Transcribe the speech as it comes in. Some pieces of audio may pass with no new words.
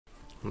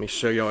Let me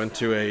show y'all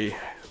into a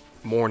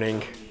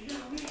morning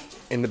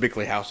in the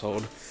Bickley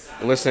household.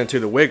 Listening to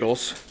the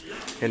Wiggles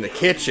in the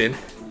kitchen.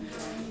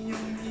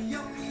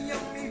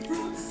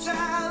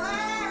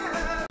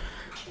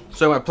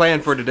 So my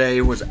plan for today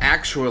was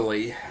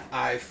actually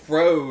I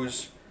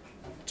froze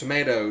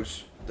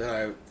tomatoes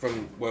that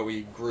from where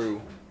we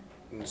grew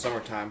in the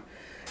summertime.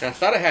 And I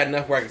thought I had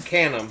enough where I could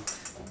can them,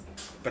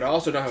 but I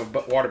also don't have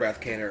a water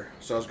bath canner,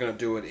 so I was going to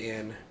do it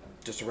in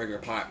just a regular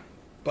pot.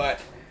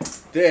 But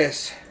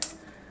this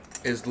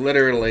is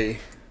literally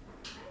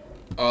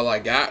all I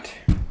got.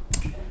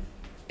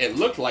 It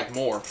looked like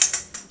more,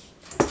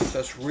 so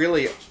it's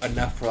really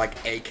enough for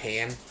like a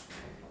can.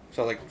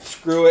 So like,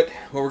 screw it.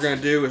 What we're going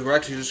to do is we're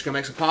actually just going to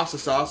make some pasta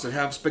sauce and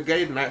have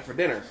spaghetti tonight for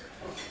dinner.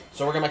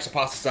 So we're going to make some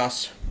pasta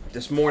sauce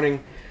this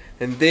morning,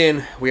 and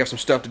then we have some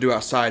stuff to do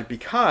outside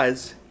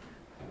because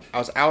I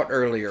was out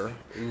earlier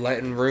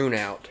letting Rune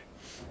out,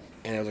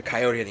 and there was a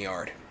coyote in the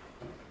yard.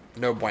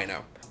 No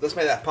bueno. Let's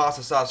make that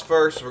pasta sauce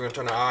first. We're going to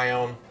turn the eye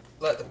on,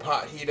 let the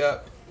pot heat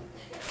up.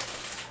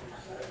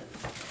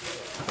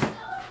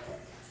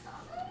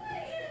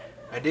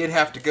 I did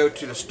have to go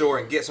to the store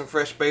and get some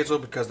fresh basil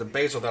because the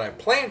basil that I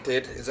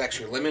planted is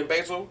actually lemon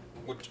basil,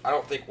 which I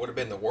don't think would have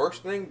been the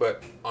worst thing,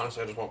 but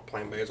honestly I just want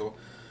plain basil.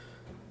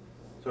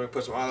 So we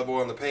put some olive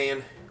oil in the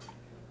pan.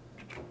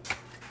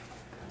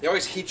 You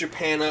always heat your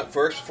pan up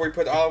first before you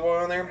put the olive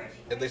oil in there.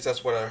 At least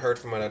that's what I heard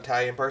from an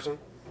Italian person.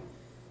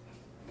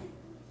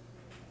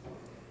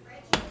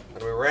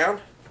 Other way around.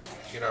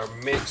 Get our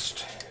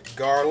minced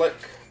garlic.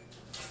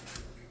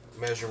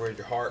 Measure with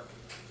your heart.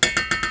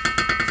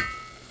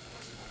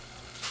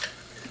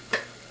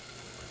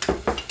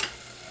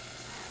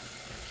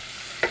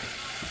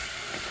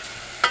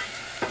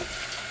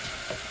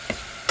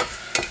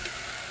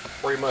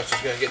 Pretty much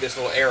just going to get this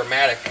little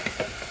aromatic.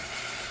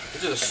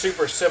 This is a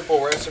super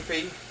simple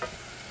recipe.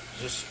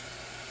 Just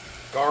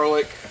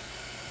garlic,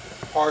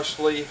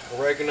 parsley,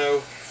 oregano,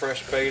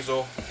 fresh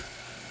basil,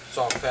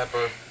 salt,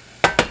 pepper,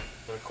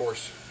 and of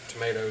course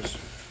tomatoes.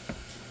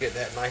 Get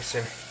that nice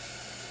and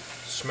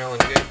smelling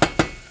good.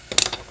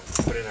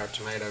 Put in our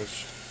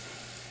tomatoes.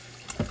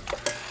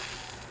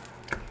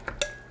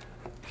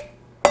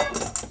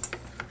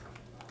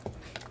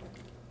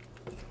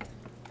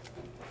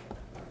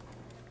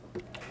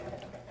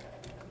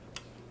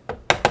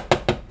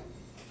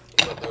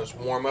 Let those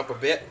warm up a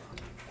bit.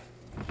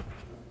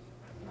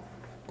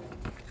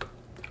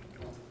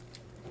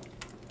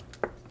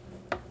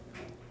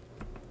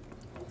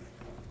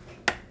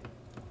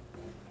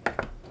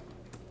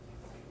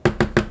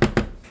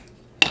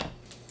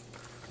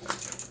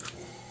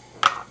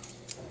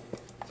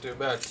 Do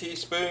about a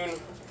teaspoon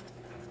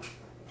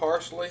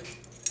parsley.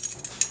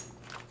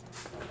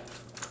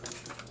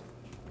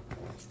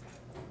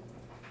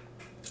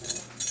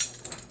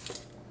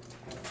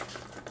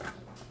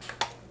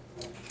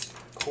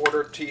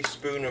 Quarter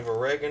teaspoon of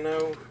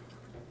oregano.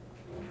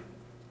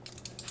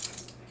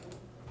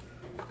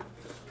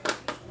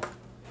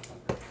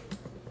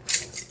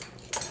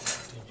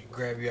 You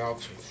grab you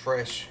off some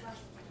fresh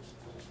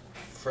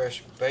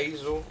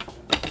basil.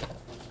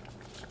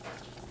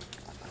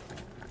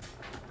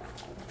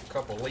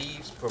 Couple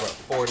leaves, put about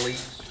 4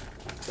 leaves.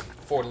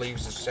 4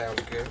 leaves just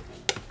sounds good.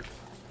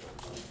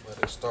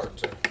 Let it start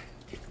to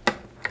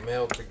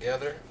meld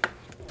together.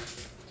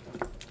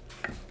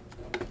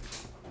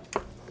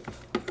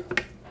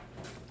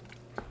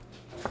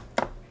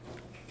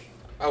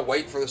 I'll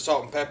wait for the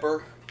salt and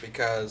pepper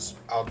because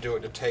I'll do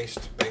it to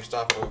taste based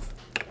off of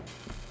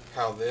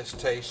how this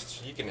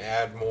tastes. You can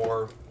add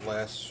more,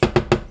 less.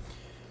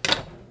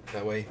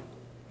 That way it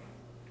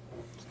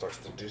starts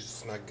to do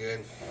it's not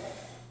good.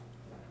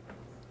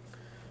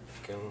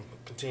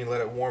 Continue to let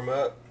it warm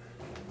up.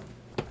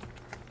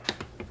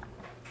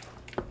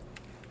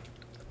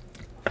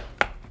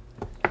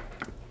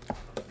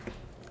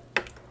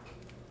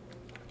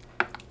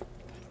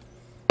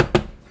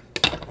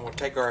 I'm going to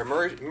take our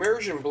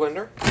immersion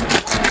blender.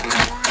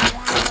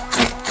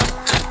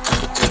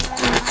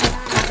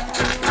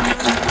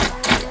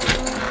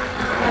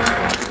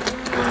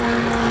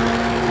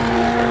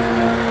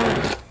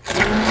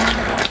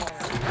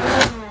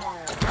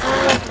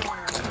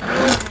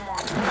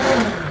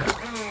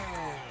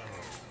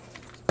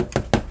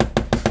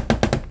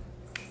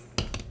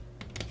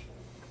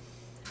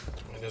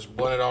 Just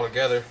blend it all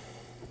together,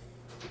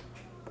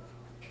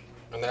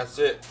 and that's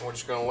it. We're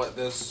just gonna let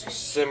this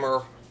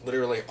simmer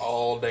literally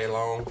all day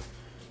long.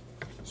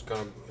 It's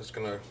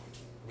gonna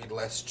be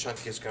less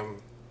chunky. It's gonna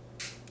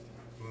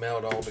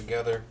meld all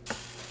together.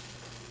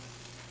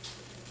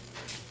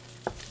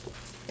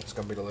 It's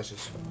gonna be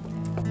delicious.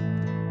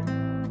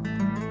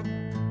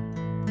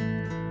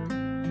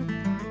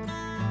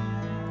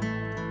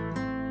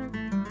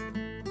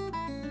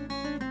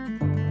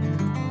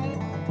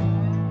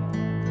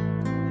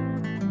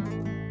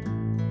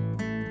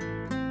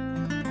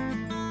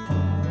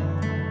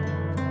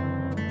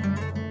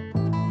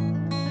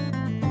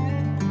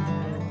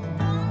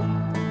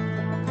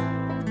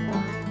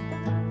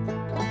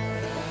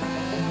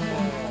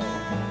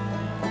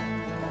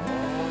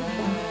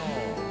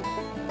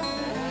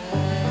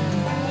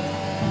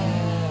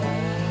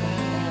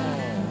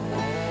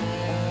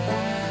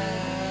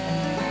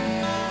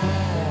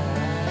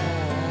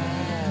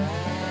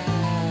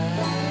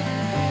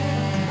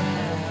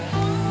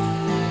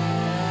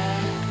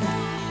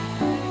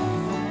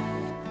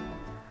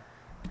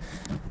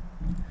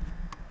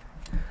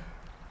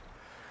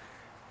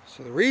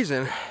 So the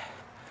reason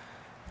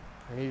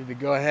I needed to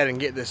go ahead and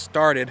get this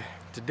started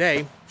today,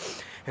 and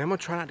I'm gonna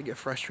try not to get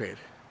frustrated.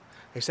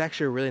 It's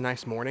actually a really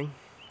nice morning,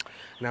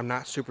 and I'm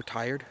not super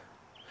tired.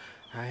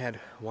 I had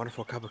a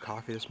wonderful cup of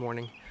coffee this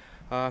morning,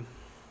 so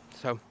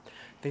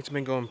things have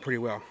been going pretty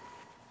well.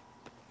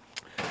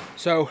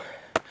 So,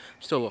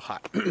 still a little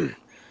hot. There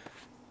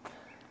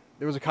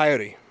was a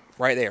coyote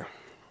right there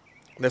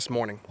this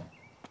morning.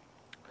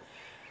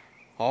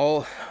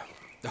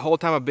 The whole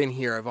time I've been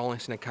here, I've only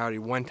seen a coyote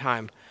one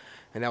time,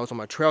 and that was on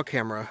my trail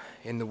camera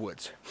in the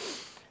woods.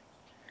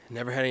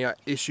 Never had any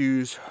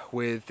issues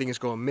with things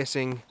going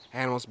missing,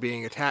 animals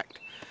being attacked.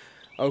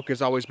 Oak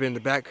has always been in the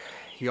back.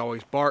 He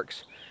always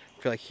barks.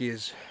 I feel like he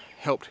has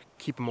helped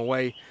keep him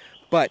away.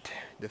 But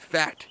the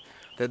fact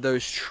that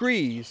those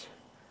trees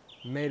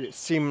made it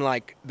seem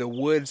like the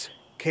woods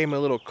came a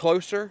little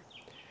closer,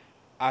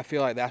 I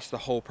feel like that's the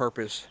whole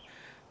purpose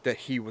that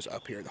he was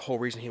up here, the whole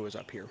reason he was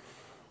up here.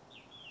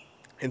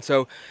 And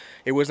so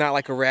it was not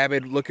like a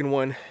rabid looking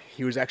one.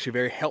 He was actually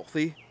very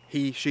healthy.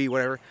 He, she,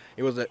 whatever.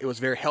 It was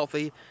very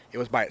healthy. It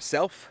was by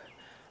itself,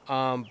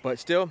 but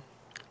still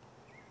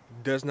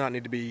does not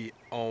need to be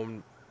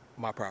on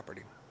my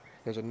property.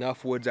 There's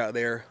enough woods out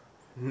there,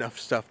 enough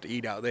stuff to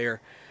eat out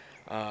there.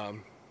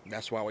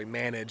 That's why we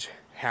manage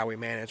how we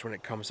manage when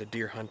it comes to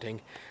deer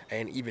hunting,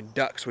 and even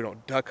ducks. We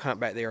don't duck hunt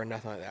back there or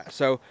nothing like that.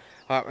 So,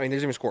 I mean,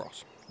 there's even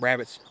squirrels,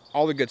 rabbits,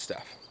 all the good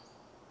stuff.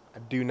 I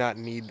do not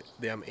need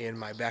them in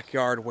my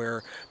backyard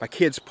where my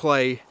kids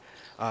play,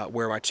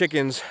 where my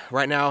chickens,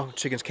 right now,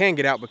 chickens can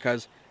get out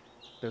because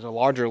there's a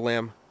larger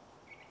limb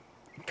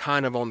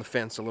kind of on the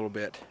fence a little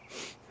bit.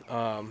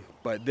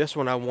 But this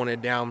one I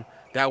wanted down,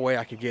 that way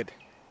I could get,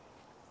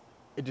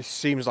 it just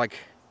seems like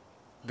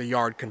the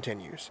yard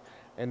continues.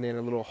 And then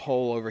a little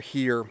hole over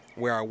here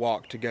where I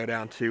walk to go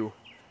down to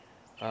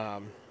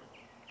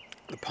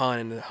the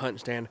pond and the hunt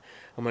stand.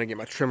 I'm gonna get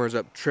my trimmers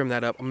up, trim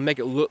that up. I'm gonna make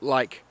it look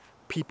like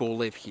people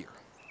live here,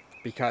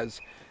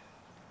 because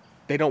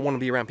they don't want to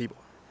be around people.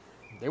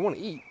 They want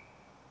to eat.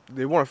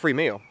 They want a free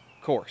meal,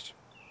 of course.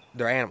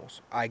 They're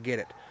animals. I get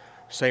it.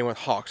 Same with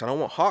hawks. I don't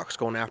want hawks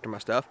going after my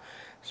stuff.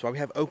 So we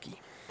have Okie,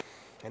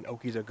 and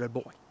Okie's a good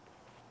boy.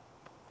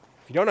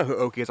 If you don't know who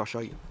Okie is, I'll show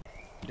you.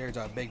 There's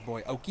our big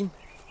boy Okie.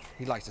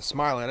 He likes to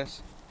smile at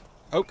us.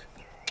 Oak,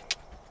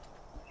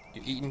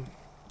 you eating?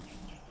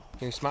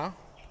 Can you smile?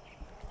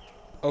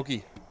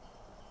 Okie.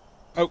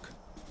 Oak.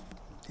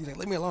 He's like,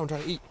 leave me alone, I'm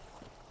trying to eat.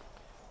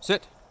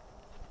 Sit.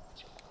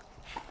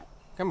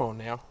 Come on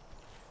now.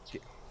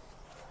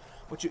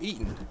 What you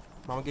eating?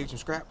 Mama gave you some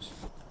scraps?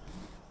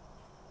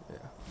 Yeah.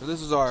 So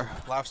this is our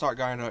livestock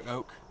guide dog,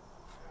 Oak.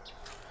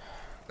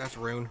 That's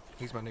Rune.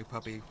 He's my new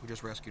puppy. We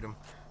just rescued him,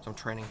 so I'm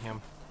training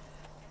him.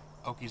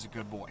 Okie's a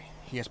good boy.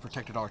 He has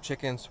protected our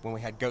chickens. When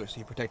we had goats,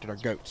 he protected our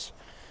goats.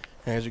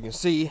 And as you can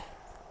see,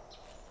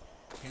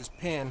 his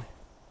pen,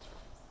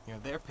 you know,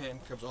 their pen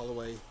comes all the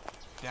way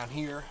down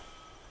here.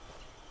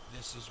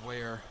 This is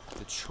where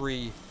the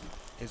tree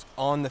is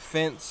on the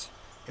fence.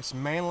 It's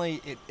mainly,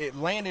 it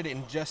landed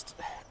in just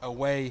a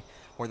way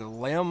where the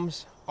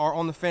limbs are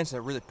on the fence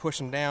that really push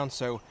them down.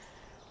 So,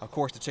 of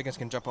course, the chickens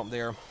can jump up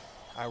there.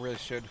 I really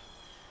should.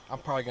 I'm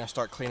probably going to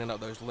start cleaning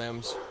up those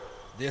limbs.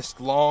 This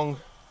long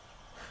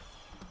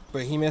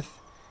behemoth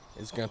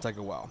is going to take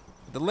a while.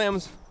 The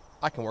limbs,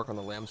 I can work on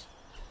the limbs.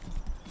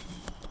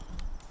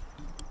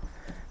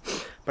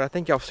 But I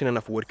think y'all have seen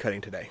enough wood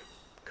cutting today.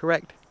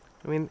 Correct?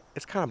 I mean,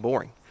 it's kind of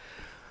boring.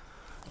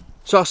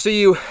 So I'll see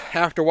you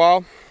after a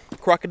while,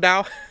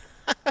 crocodile,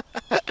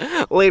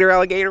 later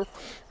alligator,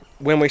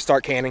 when we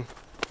start canning.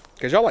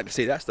 Because y'all like to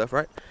see that stuff,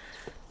 right?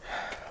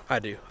 I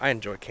do. I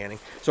enjoy canning.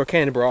 So we're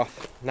canning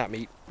broth, not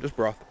meat, just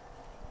broth.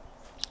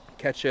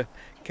 Catch you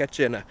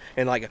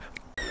in like a...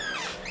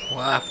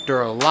 Well,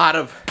 after a lot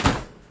of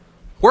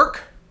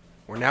work,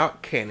 we're now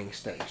at canning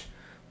stage.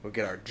 We'll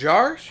get our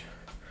jars.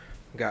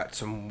 We got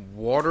some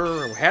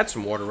water. We had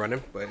some water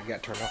running, but it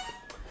got turned off.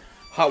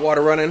 Hot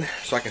water running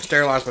so I can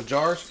sterilize my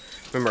jars.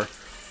 Remember,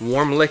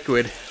 warm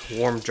liquid,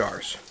 warm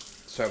jars.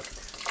 So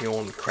you don't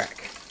want them to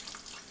crack.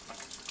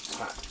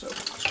 Alright, so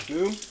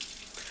boom.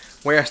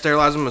 The way I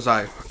sterilize them is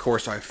of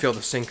course, I fill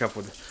the sink up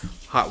with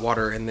hot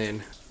water and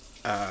then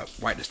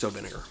white distilled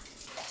vinegar.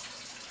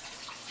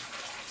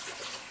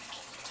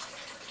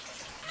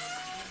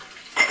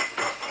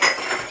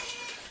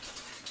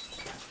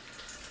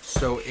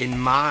 So in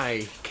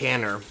my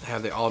canner, I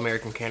have the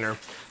All-American canner.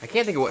 I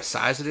can't think of what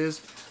size it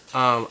is.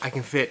 I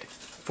can fit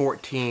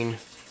 14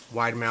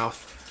 wide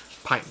mouth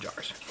pint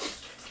jars.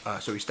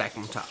 So we stack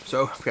them on top.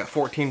 So I've got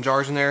 14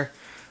 jars in there.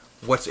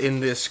 What's in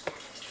this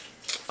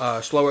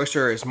slow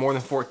roaster is more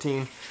than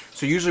 14.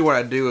 So usually what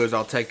I do is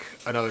I'll take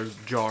another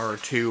jar or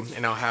two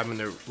and I'll have them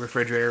in the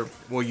refrigerator.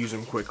 We'll use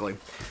them quickly.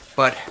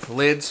 But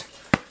lids,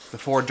 the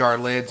 4-jar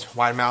lids,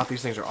 wide mouth,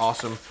 these things are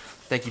awesome.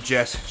 Thank you,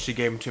 Jess. She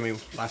gave them to me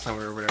last time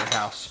we were over at her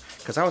house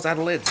because I was out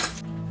of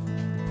lids.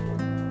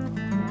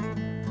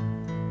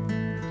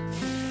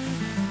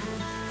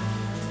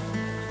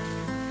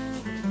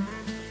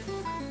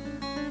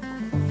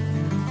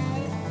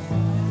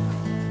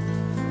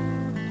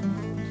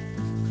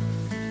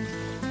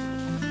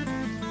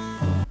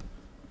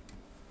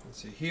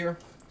 here.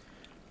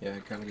 Yeah,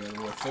 kind of get a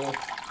little full.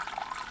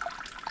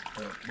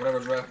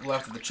 Whatever's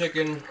left of the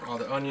chicken, all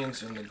the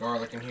onions and the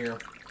garlic in here.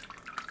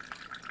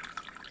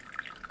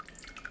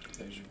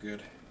 There's your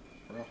good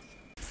broth.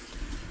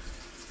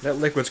 That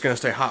liquid's going to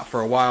stay hot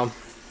for a while.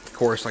 Of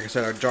course, like I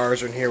said, our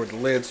jars are in here with the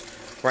lids.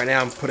 Right now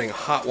I'm putting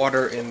hot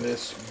water in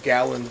this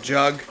gallon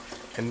jug,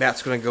 and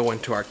that's going to go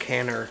into our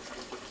canner.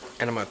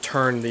 And I'm going to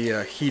turn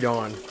the heat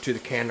on to the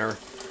canner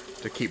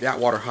to keep that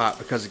water hot,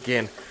 because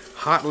again,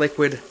 hot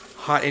liquid,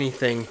 hot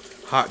anything,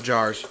 hot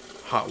jars,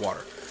 hot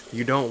water.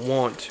 You don't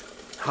want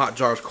hot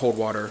jars, cold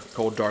water,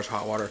 cold jars,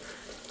 hot water.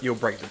 You'll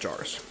break the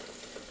jars.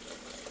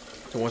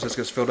 So once this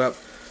gets filled up,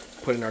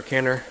 put it in our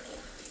canner,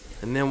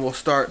 and then we'll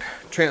start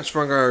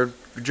transferring our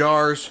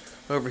jars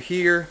over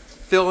here,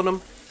 filling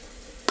them,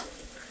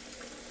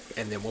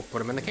 and then we'll put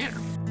them in the canner.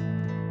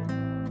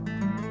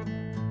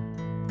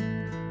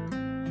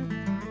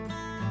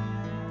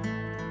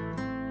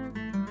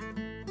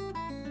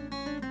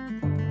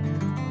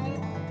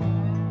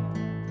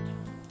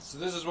 So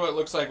this is what it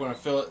looks like when I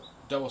fill it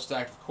double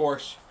stacked, of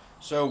course.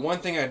 So one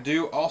thing I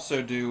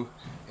also do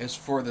is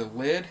for the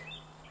lid,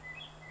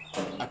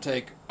 I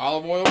take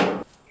olive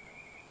oil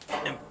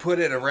and put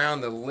it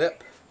around the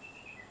lip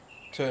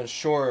to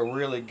ensure a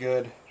really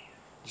good,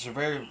 just a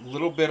very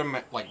little bit of,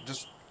 like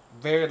just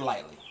very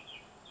lightly.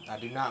 I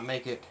do not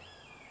make it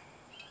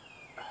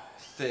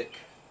thick.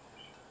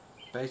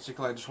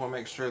 Basically, I just want to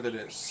make sure that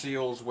it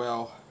seals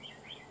well,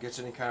 gets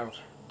any kind of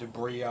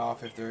debris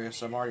off if there is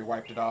some. I already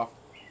wiped it off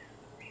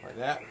like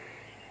that.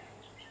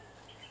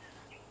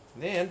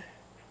 And then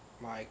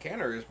my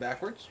canner is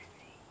backwards.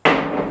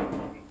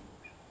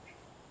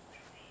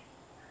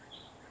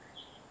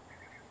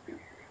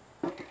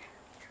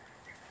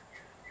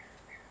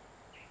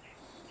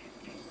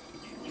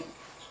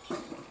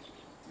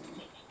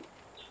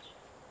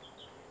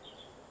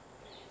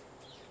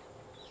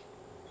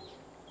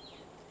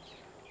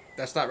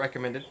 That's not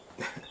recommended.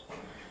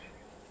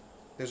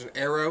 There's an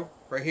arrow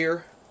right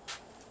here.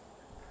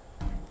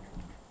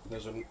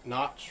 There's a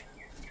notch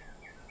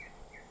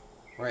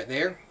right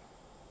there.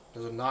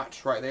 There's a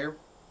notch right there.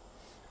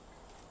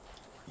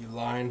 You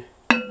line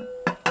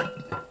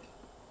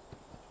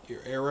your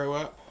arrow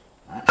up.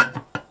 Like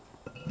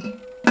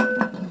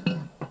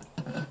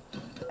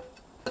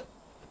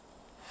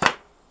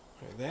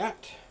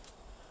that.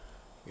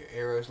 Your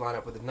arrows line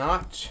up with the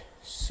notch.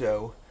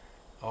 So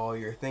all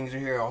your things are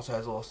here. Also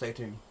has a little stay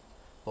tuned,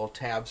 little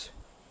tabs.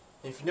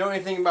 If you know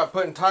anything about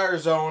putting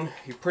tires on,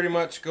 you're pretty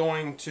much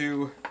going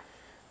to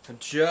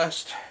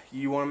adjust.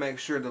 You want to make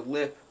sure the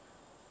lip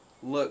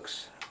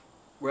looks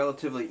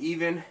relatively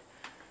even,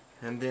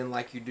 and then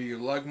like you do your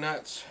lug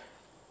nuts,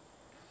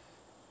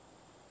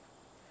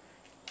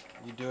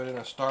 you do it in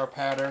a star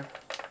pattern.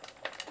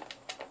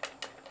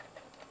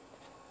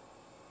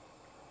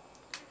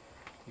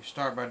 You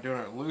start by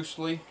doing it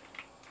loosely.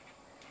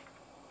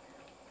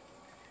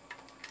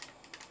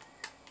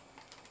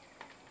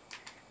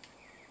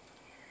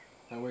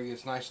 That way it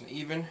gets nice and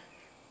even.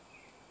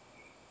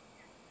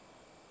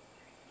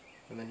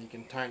 And then you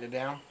can tighten it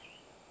down.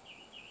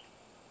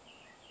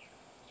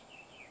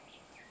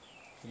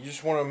 You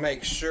just want to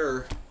make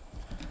sure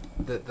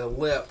that the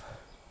lip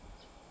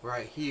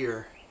right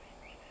here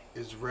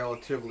is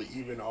relatively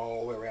even all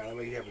the way around. That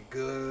way you have a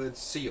good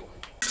seal.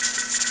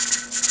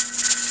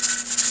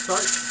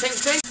 Start tink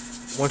tink.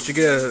 Once you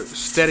get a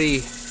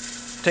steady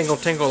tinkle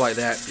tinkle like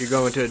that, you're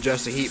going to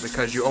adjust the heat,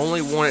 because you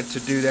only want it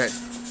to do that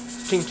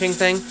ting ting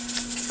thing.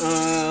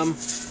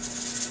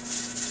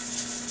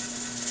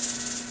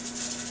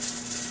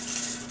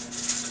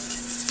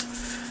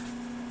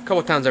 A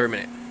couple times every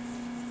minute.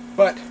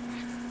 But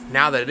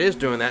now that it is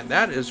doing that,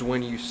 that is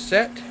when you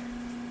set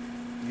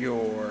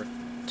your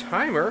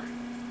timer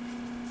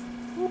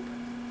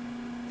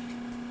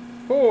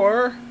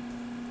for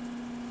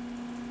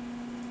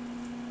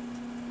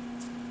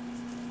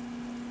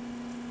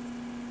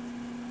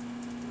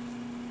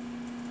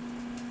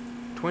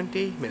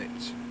 20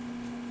 minutes.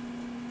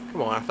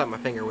 Come on, I thought my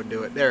finger would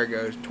do it. There it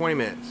goes, 20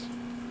 minutes.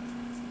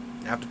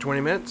 After 20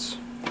 minutes,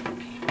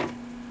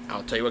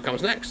 I'll tell you what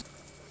comes next.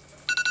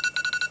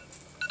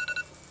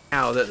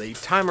 Now that the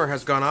timer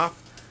has gone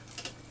off,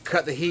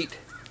 cut the heat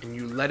and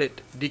you let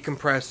it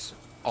decompress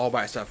all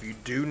by itself. You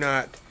do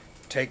not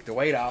take the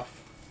weight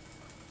off.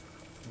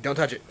 Don't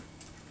touch it.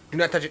 Do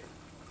not touch it.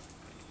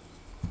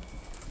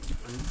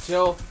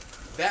 Until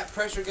that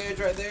pressure gauge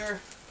right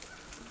there,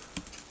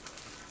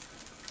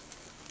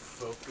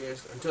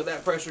 focus, until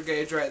that pressure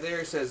gauge right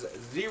there says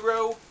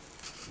 0,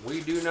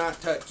 we do not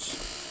touch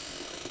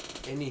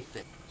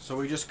anything. So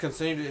we just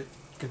continue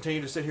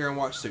to sit here and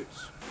watch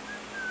Suits.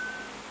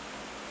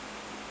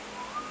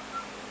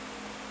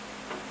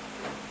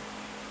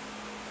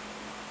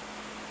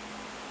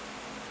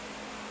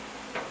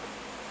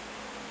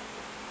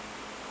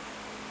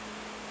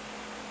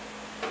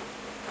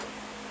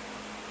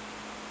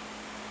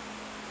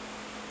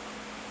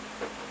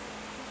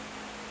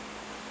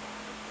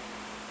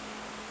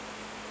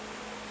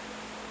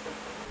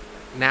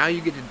 Now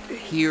you get to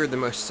hear the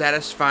most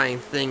satisfying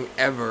thing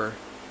ever,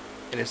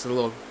 and it's a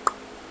little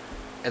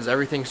as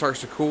everything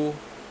starts to cool,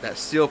 that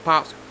seal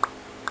pops.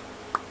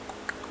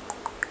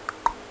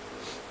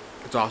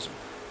 It's awesome.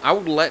 I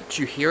would let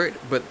you hear it,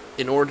 but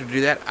in order to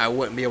do that, I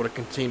wouldn't be able to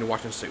continue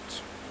watching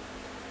Suits.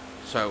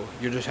 So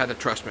you just have to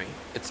trust me.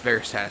 It's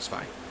very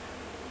satisfying.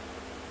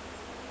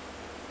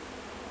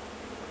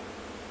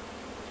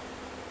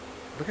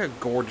 Look how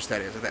gorgeous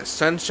that is. Like that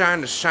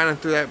sunshine is shining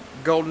through that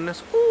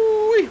goldenness.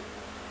 Ooh.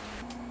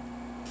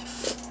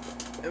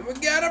 And we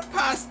got our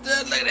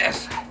pasta. Look at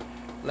this.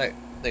 Look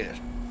at this.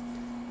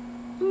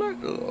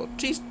 Look, a little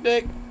cheese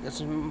stick. Got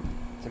some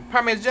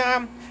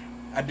Parmesan.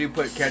 I do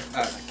put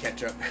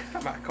ketchup.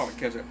 I might call it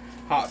ketchup.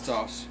 Hot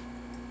sauce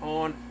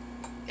on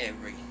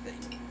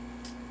everything.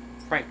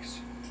 Frank's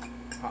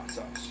hot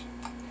sauce.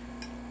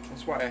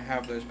 That's why I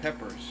have those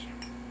peppers.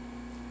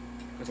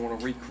 Because I want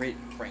to recreate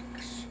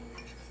Frank's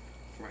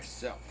for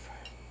myself.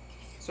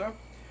 So,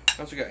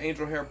 I also got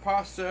angel hair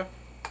pasta.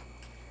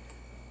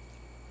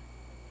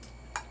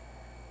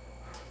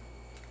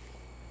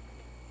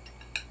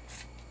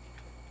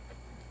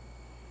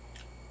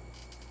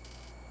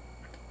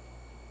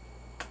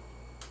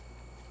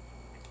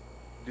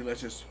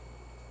 Delicious.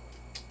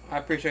 I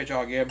appreciate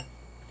y'all again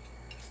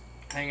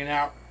hanging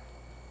out,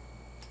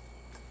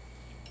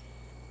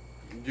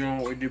 doing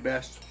what we do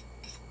best.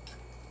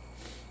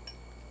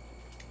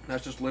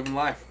 That's just living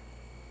life.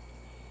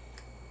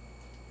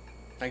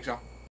 Thanks, y'all.